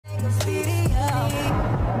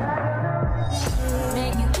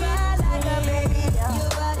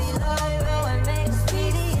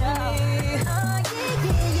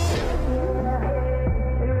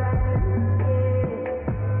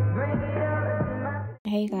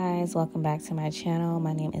Hey guys, welcome back to my channel.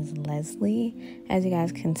 My name is Leslie. As you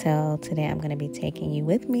guys can tell, today I'm going to be taking you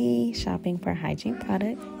with me shopping for hygiene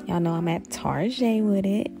products. Y'all know I'm at Target with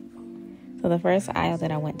it. So the first aisle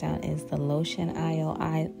that I went down is the lotion aisle.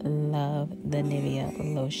 I love the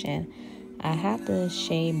Nivea lotion. I have the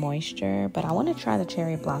Shea Moisture, but I want to try the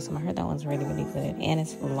Cherry Blossom. I heard that one's really, really good and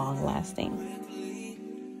it's long lasting.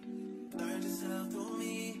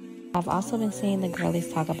 I've also been seeing the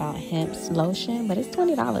girlies talk about Hemp's lotion, but it's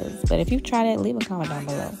 $20. But if you've tried it, leave a comment down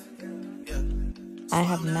below. I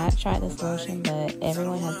have not tried this lotion, but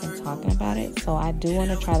everyone has been talking about it, so I do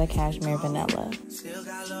want to try the Cashmere Vanilla.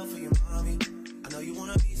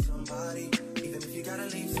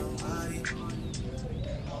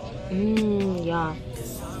 Yeah.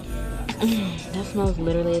 That smells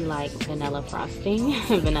literally like vanilla frosting,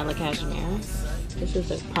 vanilla cashmere. This is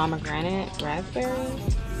a pomegranate raspberry.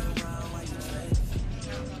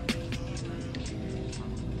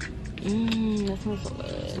 That smells so good.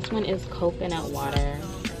 This one is coconut water.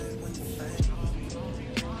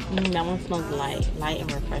 That one smells light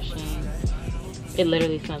and refreshing. It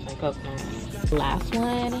literally smells like coconut. Last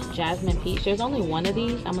one, Jasmine Peach. There's only one of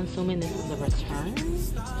these. I'm assuming this is a return.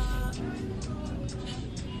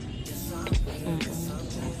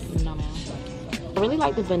 No, man. I really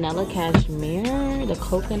like the vanilla cashmere, the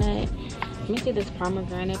coconut. Let me see this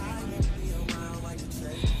pomegranate.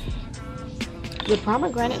 The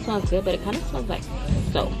pomegranate smells good, but it kind of smells like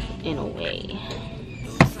soap in a way.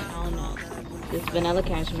 I don't know. This vanilla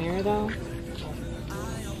cashmere though.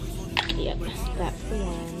 Yep, that's the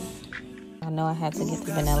one. I know I had to get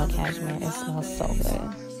the vanilla cashmere. It smells so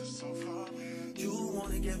good.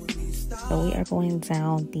 So we are going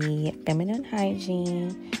down the feminine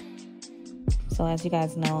hygiene. So as you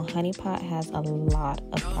guys know, Honey Pot has a lot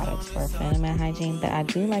of products for feminine hygiene, but I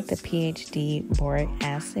do like the PhD boric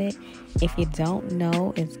acid. If you don't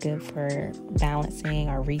know, it's good for balancing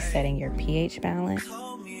or resetting your pH balance.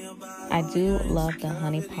 I do love the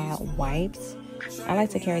Honey Pot wipes. I like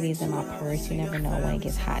to carry these in my purse. You never know when it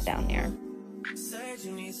gets hot down there.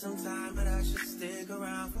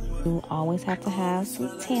 You always have to have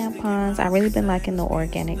some tampons. I've really been liking the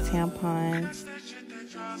organic tampons.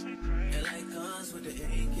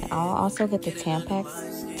 I'll also get the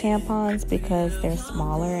tampons because they're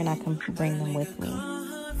smaller and I can bring them with me.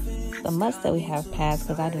 The must that we have pads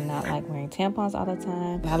because I do not like wearing tampons all the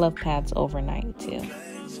time. I love pads overnight too.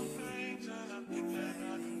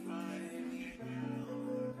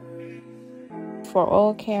 For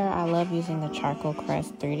oral care, I love using the Charcoal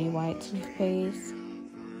Crest 3D White toothpaste.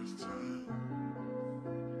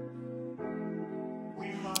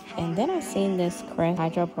 And then I've seen this Crest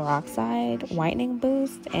Hydro Peroxide Whitening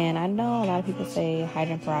Boost. And I know a lot of people say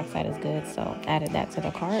hydrogen peroxide is good, so added that to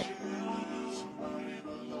the cart.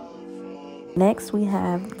 Next, we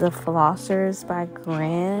have the Flossers by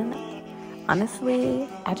Grin. Honestly,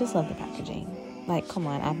 I just love the packaging. Like, come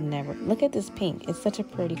on, I've never... Look at this pink. It's such a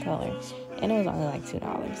pretty color. And it was only like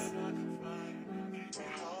 $2.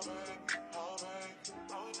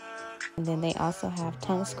 And then they also have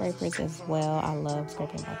tongue scrapers as well. I love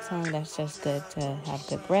scraping my tongue. That's just good to have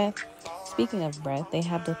good breath. Speaking of breath, they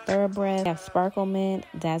have the Thoroughbred. They have Sparkle Mint,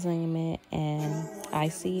 Dazzling Mint, and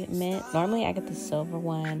Icy Mint. Normally I get the silver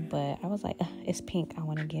one, but I was like, it's pink. I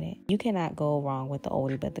want to get it. You cannot go wrong with the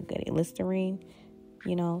oldie but the goodie. Listerine,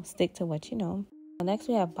 you know, stick to what you know. Next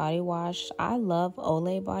we have body wash. I love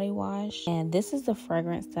Olay body wash. And this is the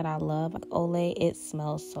fragrance that I love. Olay, it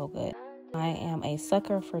smells so good. I am a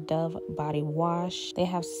sucker for Dove body wash. They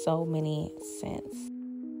have so many scents.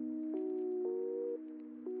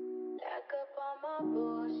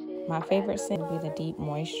 My favorite scent would be the Deep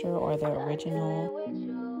Moisture or the original.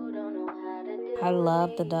 I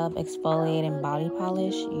love the Dove exfoliating body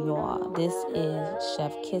polish. Y'all, this is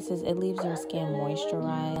Chef Kisses. It leaves your skin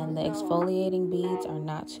moisturized, and the exfoliating beads are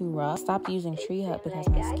not too rough. I stopped using Tree Hut because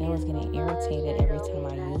my skin was getting irritated every time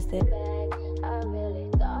I used it.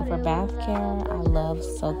 For bath care, I love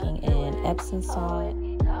soaking in Epsom salt.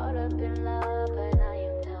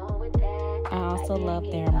 I also love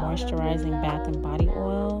their moisturizing bath and body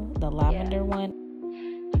oil, the lavender one.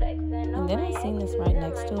 And then I've seen this right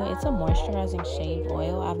next to it. It's a moisturizing shave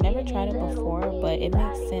oil. I've never tried it before, but it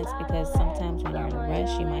makes sense because sometimes when you're in a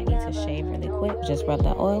rush, you might need to shave really quick. Just rub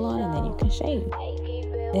that oil on and then you can shave.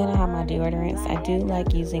 Then I have my deodorants. I do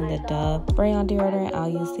like using the Dove spray-on deodorant. I'll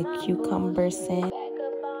use the cucumber scent.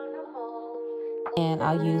 And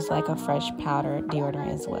I'll use like a fresh powder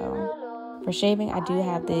deodorant as well. For shaving, I do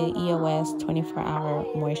have the EOS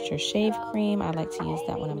 24-hour moisture shave cream. I like to use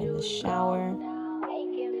that when I'm in the shower.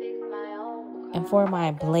 And for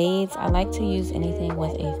my blades, I like to use anything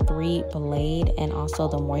with a 3 blade and also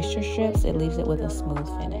the moisture strips. It leaves it with a smooth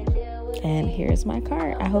finish. And here's my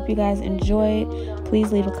cart. I hope you guys enjoyed.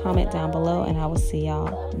 Please leave a comment down below, and I will see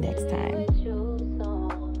y'all next time.